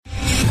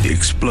The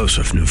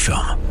explosive new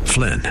film,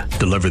 Flynn,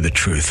 Deliver the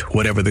Truth,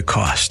 Whatever the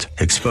Cost,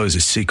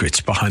 exposes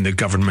secrets behind the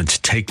government's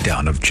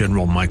takedown of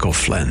General Michael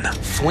Flynn.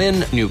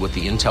 Flynn knew what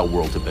the intel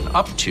world had been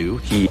up to.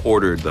 He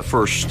ordered the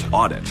first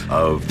audit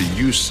of the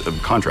use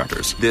of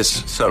contractors.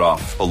 This set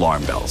off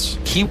alarm bells.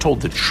 He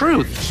told the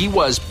truth. He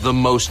was the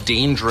most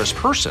dangerous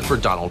person for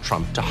Donald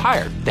Trump to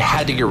hire. They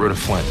had to get rid of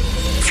Flynn.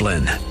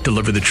 Flynn,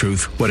 Deliver the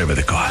Truth, Whatever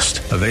the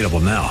Cost. Available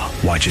now.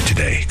 Watch it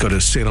today. Go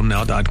to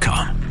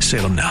salemnow.com.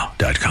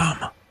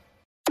 salemnow.com.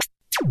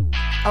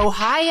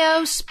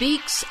 Ohio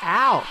speaks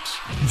out.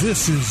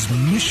 This is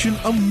Mission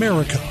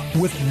America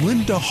with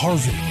Linda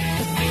Harvey.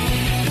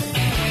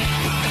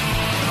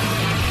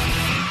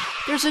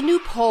 There's a new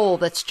poll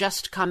that's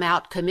just come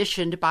out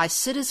commissioned by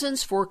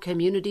Citizens for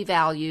Community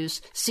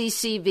Values,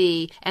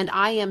 CCV, and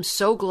I am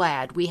so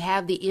glad we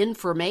have the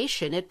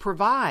information it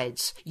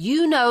provides.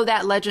 You know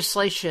that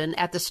legislation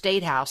at the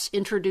State House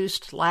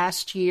introduced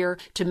last year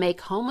to make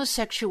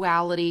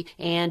homosexuality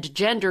and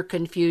gender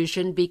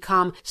confusion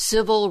become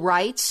civil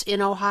rights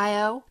in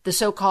Ohio, the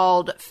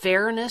so-called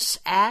Fairness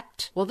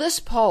Act? Well, this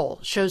poll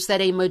shows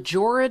that a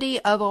majority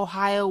of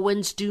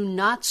Ohioans do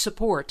not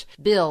support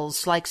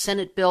bills like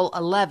Senate Bill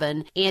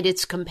 11 and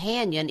its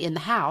companion in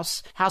the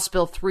House, House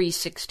Bill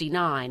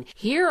 369.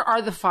 Here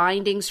are the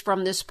findings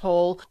from this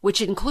poll, which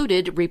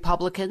included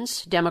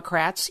Republicans,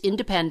 Democrats,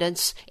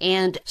 Independents,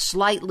 and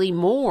slightly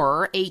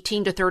more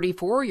 18 to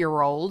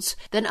 34-year-olds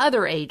than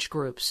other age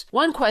groups.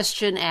 One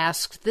question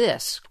asked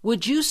this: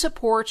 would you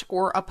support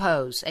or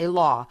oppose a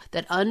law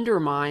that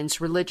undermines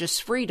religious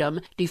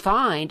freedom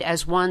defined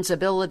as one's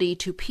ability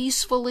to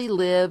peacefully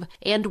live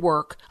and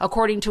work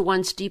according to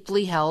one's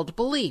deeply held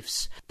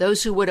beliefs?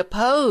 Those who would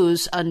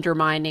oppose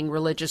undermining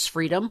religious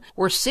freedom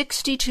were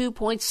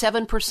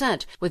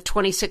 62.7%, with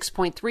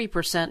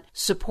 26.3%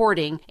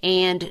 supporting,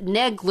 and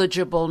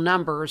negligible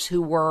numbers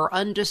who were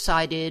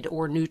undecided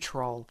or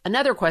neutral.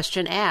 Another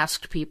question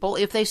asked people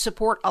if they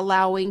support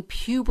allowing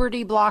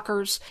puberty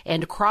blockers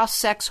and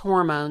cross-sex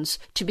hormones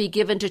to be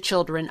given to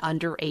children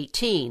under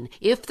 18,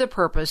 if the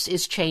purpose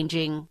is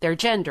changing their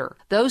gender.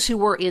 Those who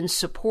were in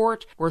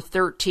support were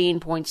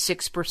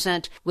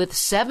 13.6%, with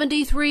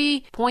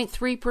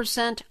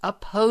 73.3%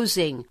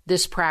 opposing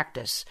this practice.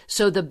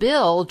 So the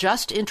bill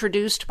just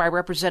introduced by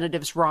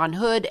Representatives Ron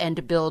Hood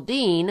and Bill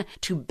Dean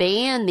to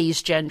ban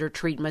these gender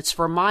treatments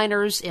for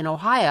minors in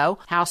Ohio,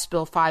 House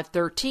Bill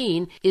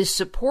 513, is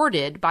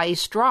supported by a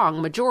strong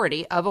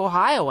majority of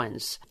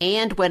Ohioans.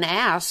 And when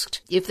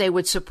asked if they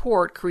would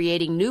support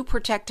creating new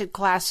protected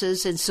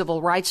classes in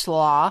civil rights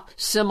law,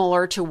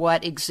 similar to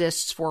what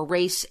exists for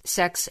race,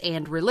 sex,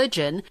 and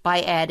religion,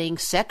 by adding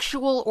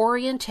sexual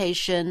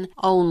orientation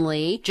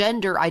only,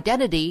 gender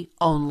identity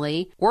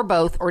only, or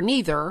both or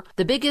neither,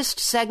 the biggest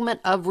segment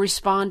of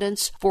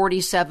respondents,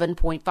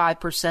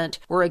 47.5%,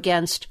 were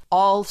against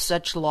all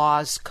such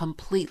laws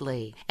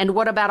completely. And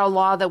what about a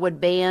law that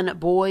would ban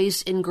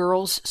boys and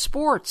girls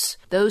sports?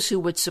 Those who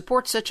would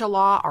support such a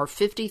law are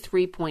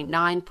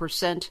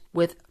 53.9%,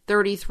 with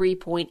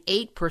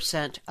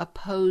 33.8%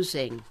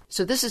 opposing.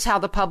 So this is how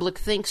the public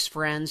thinks,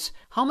 friends.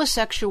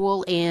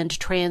 Homosexual and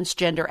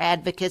transgender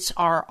advocates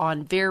are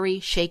on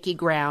very shaky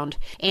ground,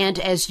 and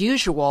as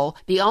usual,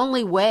 the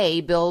only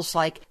way bills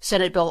like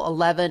Senate Bill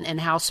 11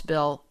 and House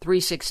Bill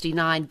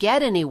 369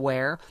 get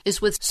anywhere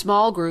is with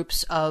small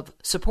groups of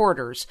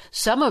supporters.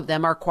 Some of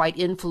them are quite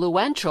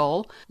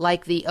influential,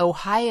 like the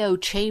Ohio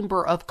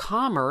Chamber of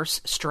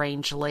Commerce,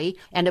 strangely,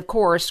 and of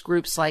course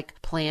groups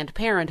like Planned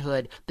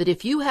Parenthood. But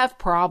if you have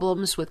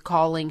problems with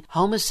calling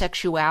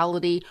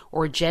homosexuality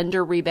or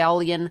gender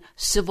rebellion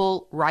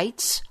civil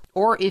rights,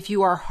 or if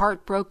you are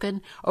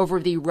heartbroken over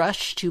the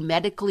rush to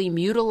medically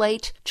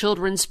mutilate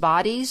children's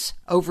bodies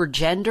over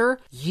gender,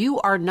 you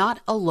are not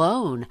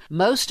alone.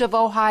 Most of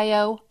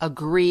Ohio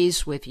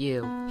agrees with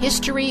you.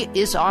 History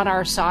is on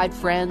our side,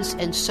 friends,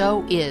 and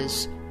so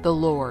is the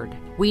Lord.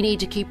 We need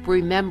to keep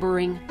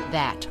remembering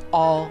that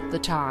all the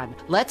time.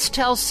 Let's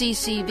tell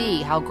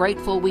CCV how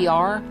grateful we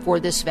are for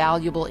this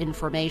valuable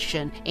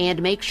information,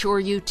 and make sure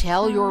you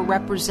tell your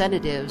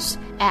representatives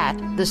at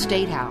the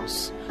State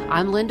House.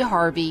 I'm Linda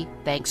Harvey.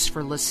 Thanks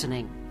for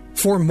listening.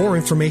 For more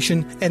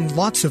information and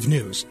lots of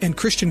news and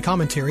Christian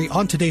commentary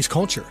on today's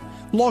culture,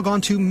 log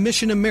on to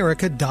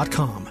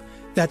missionamerica.com.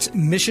 That's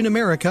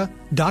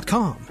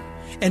missionamerica.com.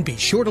 And be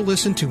sure to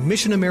listen to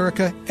Mission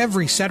America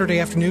every Saturday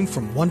afternoon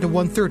from 1 to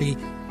 1:30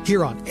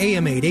 here on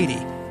AM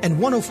 880 and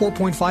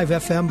 104.5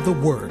 FM The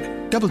Word,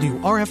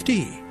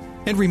 WRFD.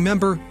 And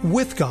remember,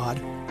 with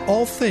God,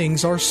 all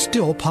things are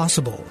still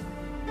possible.